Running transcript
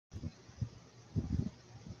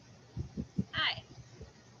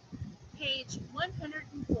Page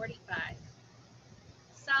 145.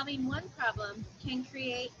 Solving one problem can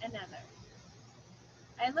create another.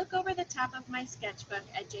 I look over the top of my sketchbook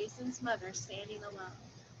at Jason's mother standing alone.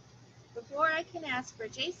 Before I can ask where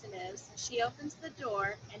Jason is, she opens the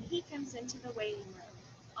door and he comes into the waiting room,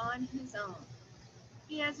 on his own.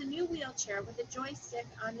 He has a new wheelchair with a joystick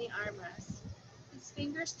on the armrest. His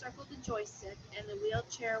fingers circle the joystick and the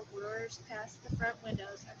wheelchair whirs past the front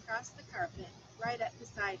windows across the carpet right up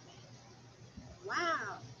beside me.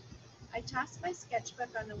 Wow! I toss my sketchbook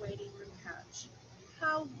on the waiting room couch.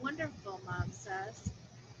 How wonderful, Mom says.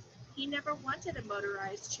 He never wanted a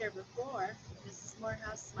motorized chair before, Mrs.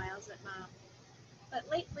 Morehouse smiles at Mom. But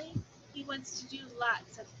lately, he wants to do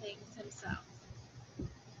lots of things himself.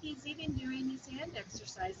 He's even doing his hand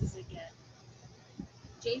exercises again.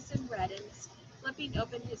 Jason reddens, flipping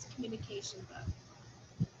open his communication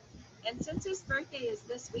book. And since his birthday is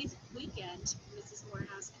this weekend, Mrs.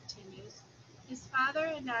 Morehouse continues, his father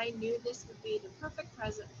and I knew this would be the perfect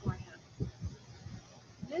present for him.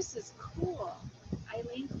 This is cool. I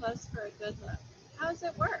lean close for a good look. How does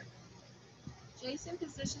it work? Jason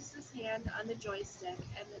positions his hand on the joystick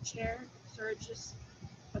and the chair surges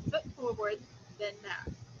a foot forward, then back.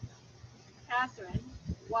 Catherine,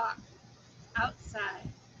 walk. Outside.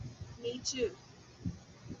 Me too.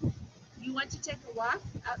 You want to take a walk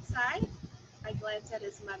outside? I glance at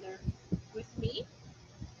his mother. With me?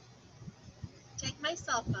 Take my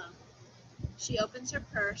cell phone. She opens her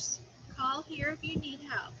purse. Call here if you need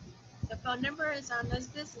help. The phone number is on those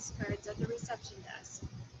business cards at the reception desk.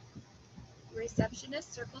 The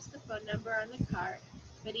receptionist circles the phone number on the card,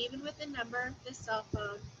 but even with the number, the cell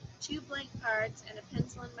phone, 2 blank cards, and a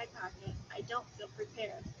pencil in my pocket, I don't feel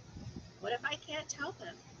prepared. What if I can't help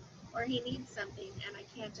him? Or he needs something and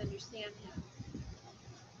I can't understand him?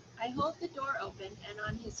 I hold the door open, and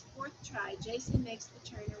on his 4th try, Jason makes the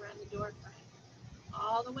turn around the door frame.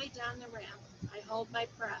 All the way down the ramp, I hold my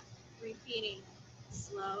breath, repeating,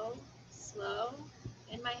 slow, slow,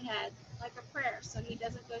 in my head, like a prayer so he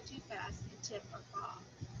doesn't go too fast and tip or fall.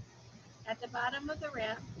 At the bottom of the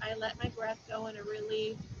ramp, I let my breath go in a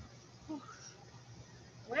relieved, whew.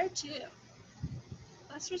 Where to?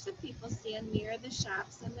 Clusters of people stand near the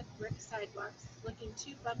shops and the brick sidewalks, looking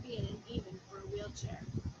too bumpy and uneven for a wheelchair.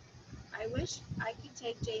 I wish I could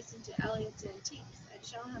take Jason to Elliot's Antiques and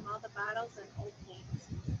show him all the bottles and old things,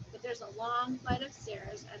 but there's a long flight of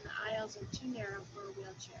stairs and the aisles are too narrow for a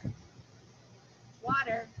wheelchair.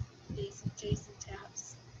 Water, Jason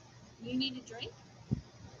taps. You need a drink?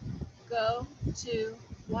 Go to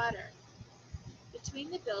water.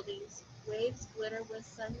 Between the buildings, waves glitter with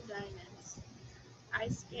sun diamonds. I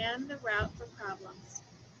scan the route for problems.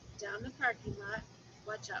 Down the parking lot,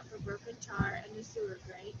 watch out for broken tar and the sewer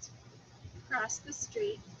grate. Cross the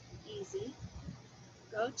street, easy.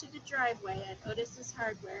 Go to the driveway at Otis's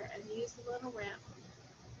Hardware and use the little ramp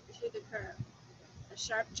to the curb. A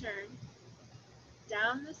sharp turn.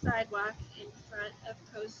 Down the sidewalk in front of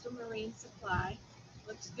Coastal Marine Supply.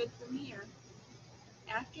 Looks good from here.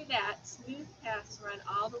 After that, smooth paths run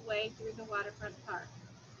all the way through the waterfront park.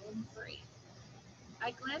 Home free.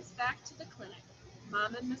 I glance back to the clinic.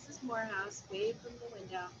 Mom and Mrs. Morehouse wave from the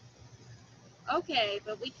window. Okay,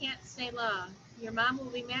 but we can't stay long. Your mom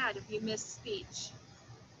will be mad if you miss speech.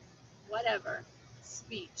 Whatever.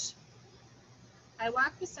 Speech. I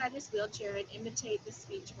walk beside his wheelchair and imitate the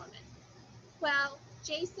speech woman. Well,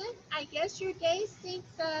 Jason, I guess your day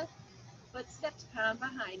stinks of... Footsteps pound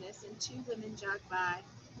behind us and 2 women jog by,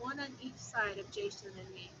 one on each side of Jason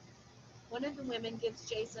and me. One of the women gives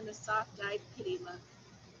Jason a soft-eyed pity look.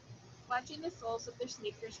 Watching the soles of their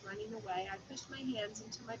sneakers running away, I push my hands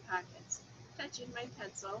into my pockets, touching my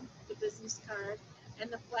pencil, the business card,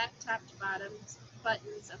 and the flat-topped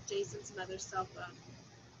buttons of Jason's mother's cell phone.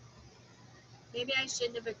 Maybe I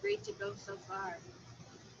shouldn't have agreed to go so far.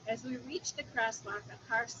 As we reach the crosswalk, a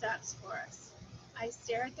car stops for us. I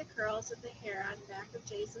stare at the curls of the hair on the back of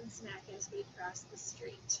Jason's neck as we cross the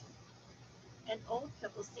street. An old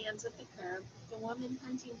couple stands at the curb, the woman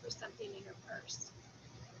hunting for something in her purse.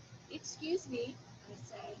 Excuse me, I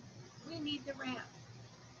say. We need the ramp.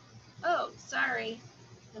 Oh, sorry.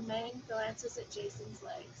 The man glances at Jason's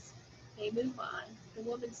legs. They move on, the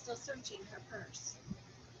woman still searching her purse.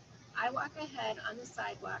 I walk ahead on the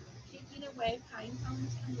sidewalk, kicking away pine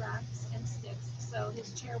cones and rocks and sticks so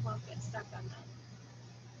his chair won't get stuck on them.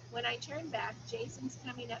 When I turn back, Jason's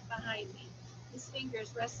coming up behind me, his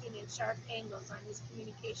fingers resting in sharp angles on his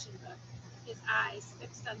communication book, his eyes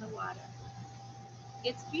fixed on the water.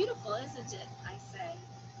 It's beautiful, isn't it? I say.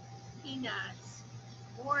 He nods.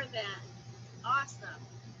 More than. Awesome.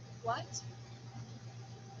 What?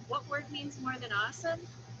 What word means more than awesome?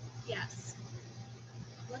 Yes.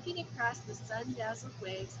 Looking across the sun-dazzled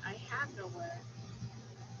waves, I have no word.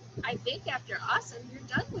 I think after awesome, you're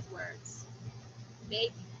done with words.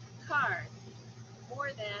 Make card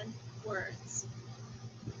more than words.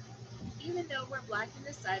 Even though we're blocking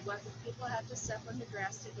the sidewalk and people have to step on the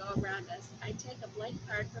grass to go around us, I take a blank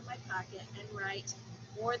card from my pocket and write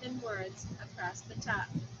more than words across the top.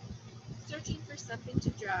 Searching for something to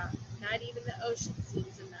draw, not even the ocean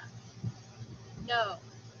seems enough. No,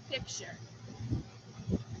 picture.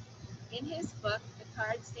 In his book, the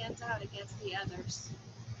card stands out against the others.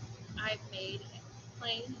 I've made it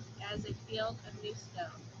plain as a field of new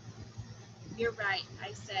stone. You're right,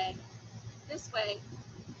 I say. This way,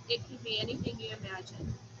 it could be anything you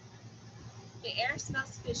imagine. The air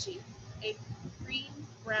smells fishy, a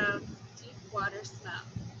green-brown, deep water smell.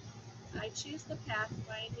 I choose the path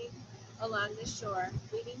winding along the shore,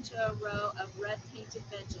 leading to a row of red-painted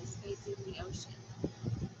benches facing the ocean.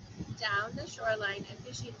 Down the shoreline, a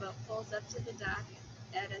fishing boat pulls up to the dock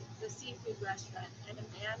at the seafood restaurant, and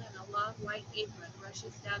a man in a long white apron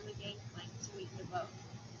rushes down the gangplank to meet the boat.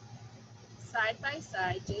 Side by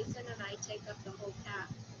side, Jason and I take up the whole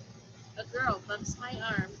path. A girl bumps my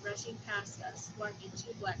arm, rushing past us, walking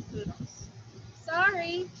two black poodles.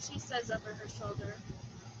 Sorry, she says over her shoulder.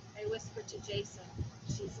 I whisper to Jason.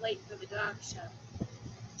 She's late for the dog show.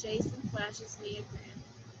 Jason flashes me a grin.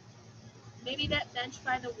 Maybe that bench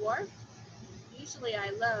by the wharf? Usually I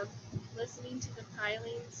love listening to the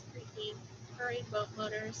pilings creaking, purring boat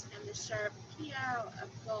motors, and the sharp meow of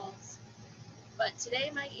gulls. But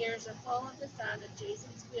today my ears are full of the sound of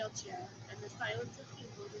Jason's wheelchair and the silence of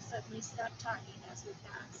people who suddenly stop talking as we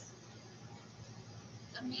pass.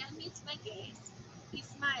 A man meets my gaze. He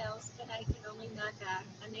smiles, but I can only nod back,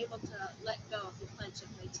 unable to let go of the clench of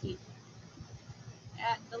my teeth.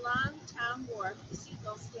 At the long town wharf, the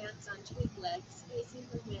seagull stands on twig legs, facing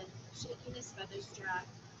the wind, shaking his feathers dry.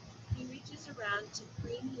 He reaches around to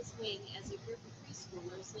preen his wing as a group of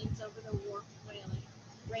preschoolers leans over the wharf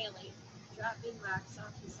railing, dropping rocks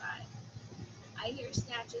off the side. I hear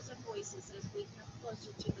snatches of voices as we come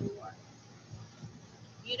closer to the wharf.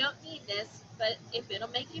 You don't need this, but if it'll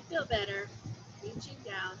make you feel better. Reaching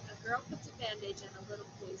down, a girl puts a bandage on a little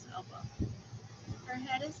boy's elbow. Her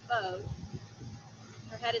head is bowed,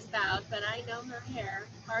 but I know her hair,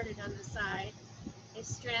 parted on the side, a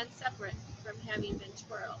strand separate from having been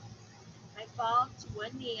twirled. I fall to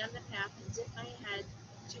one knee on the path and dip my head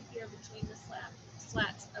to peer between the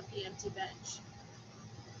slats of the empty bench.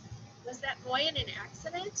 Was that boy in an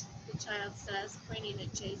accident? The child says, pointing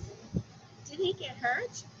at Jason. Did he get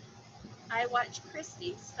hurt? I watch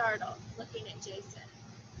Christy, startled, looking at Jason.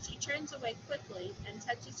 She turns away quickly and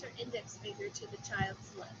touches her index finger to the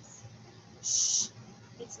child's lips. Shh!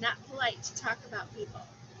 It's not polite to talk about people.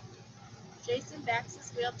 Jason backs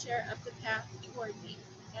his wheelchair up the path toward me,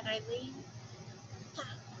 and I lean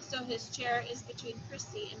so his chair is between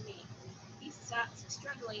Christy and me. He stops,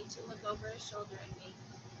 struggling to look over his shoulder at me.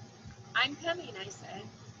 I'm coming, I say.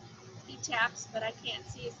 He taps, but I can't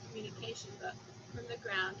see his communication book from the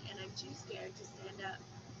ground, and I'm too scared to stand up.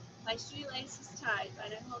 My shoelace is tied,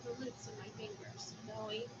 but I hold the loops in my fingers,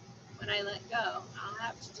 knowing when I let go, I'll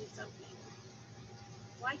have to do something.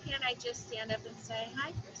 Why can't I just stand up and say,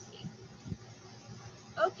 hi, Christy?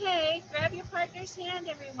 Okay, grab your partner's hand,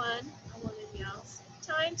 everyone, a woman yells.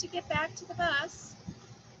 Time to get back to the bus.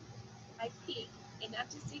 I peek, enough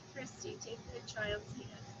to see Christy take the child's hand.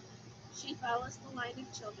 She follows the line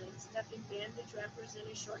of children, stuffing bandage wrappers in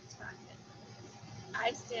a shorts pocket.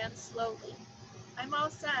 I stand slowly. I'm all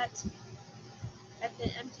set. At the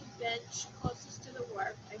empty bench closest to the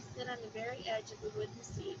wharf, I sit on the very edge of the wooden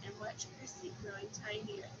seat and watch Christy growing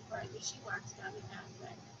tinier the farther she walks down the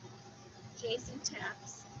pathway. Jason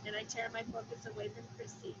taps, and I tear my focus away from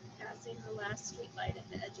Christy, passing the last streetlight at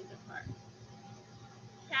the edge of the park.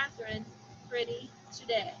 Catherine, pretty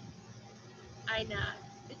today. I nod.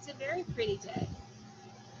 It's a very pretty day.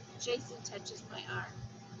 Jason touches my arm.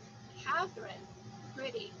 Catherine,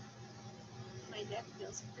 pretty. My neck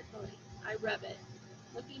feels prickly. I rub it,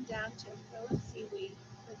 looking down to a fill of seaweed,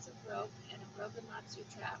 bits of rope, and a broken lobster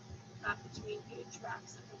trap caught between huge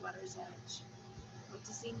rocks at the water's edge. What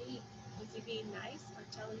does he mean? Is he being nice or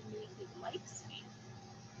telling me he likes me?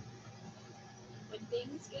 When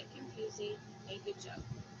things get confusing, make a joke.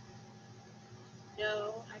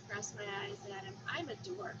 No, I cross my eyes at him. I'm a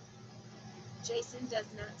dork. Jason does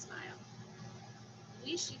not smile.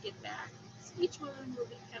 We should get back. Speech woman will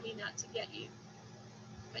be coming out to get you.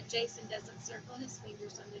 But Jason doesn't circle his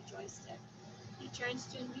fingers on the joystick. He turns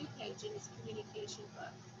to a new page in his communication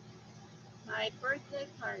book. My birthday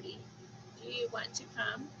party. Do you want to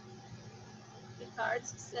come? The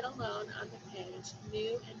cards sit alone on the page,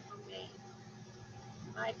 new and homemade.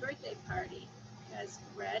 My birthday party has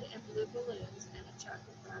red and blue balloons and a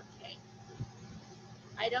chocolate brown cake.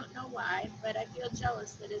 I don't know why, but I feel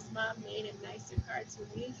jealous that his mom made him nicer cards than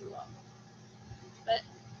usual. But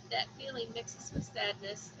that feeling mixes with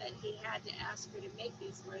sadness that he had to ask her to make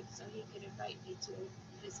these words so he could invite me to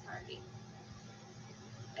his party.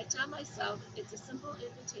 I tell myself it's a simple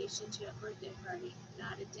invitation to a birthday party,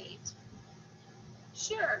 not a date.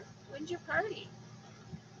 Sure, when's your party?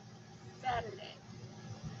 Saturday.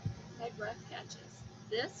 My breath catches.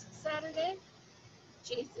 This Saturday?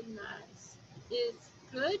 Jason nods. Is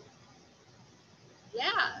good?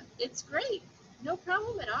 Yeah, it's great. No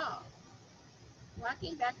problem at all.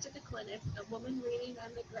 Walking back to the clinic, a woman reading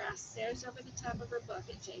on the grass stares over the top of her book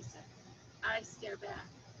at Jason. I stare back.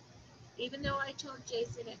 Even though I told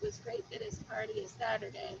Jason it was great that his party is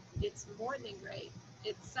Saturday, it's more than great.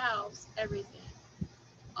 It solves everything.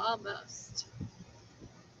 Almost.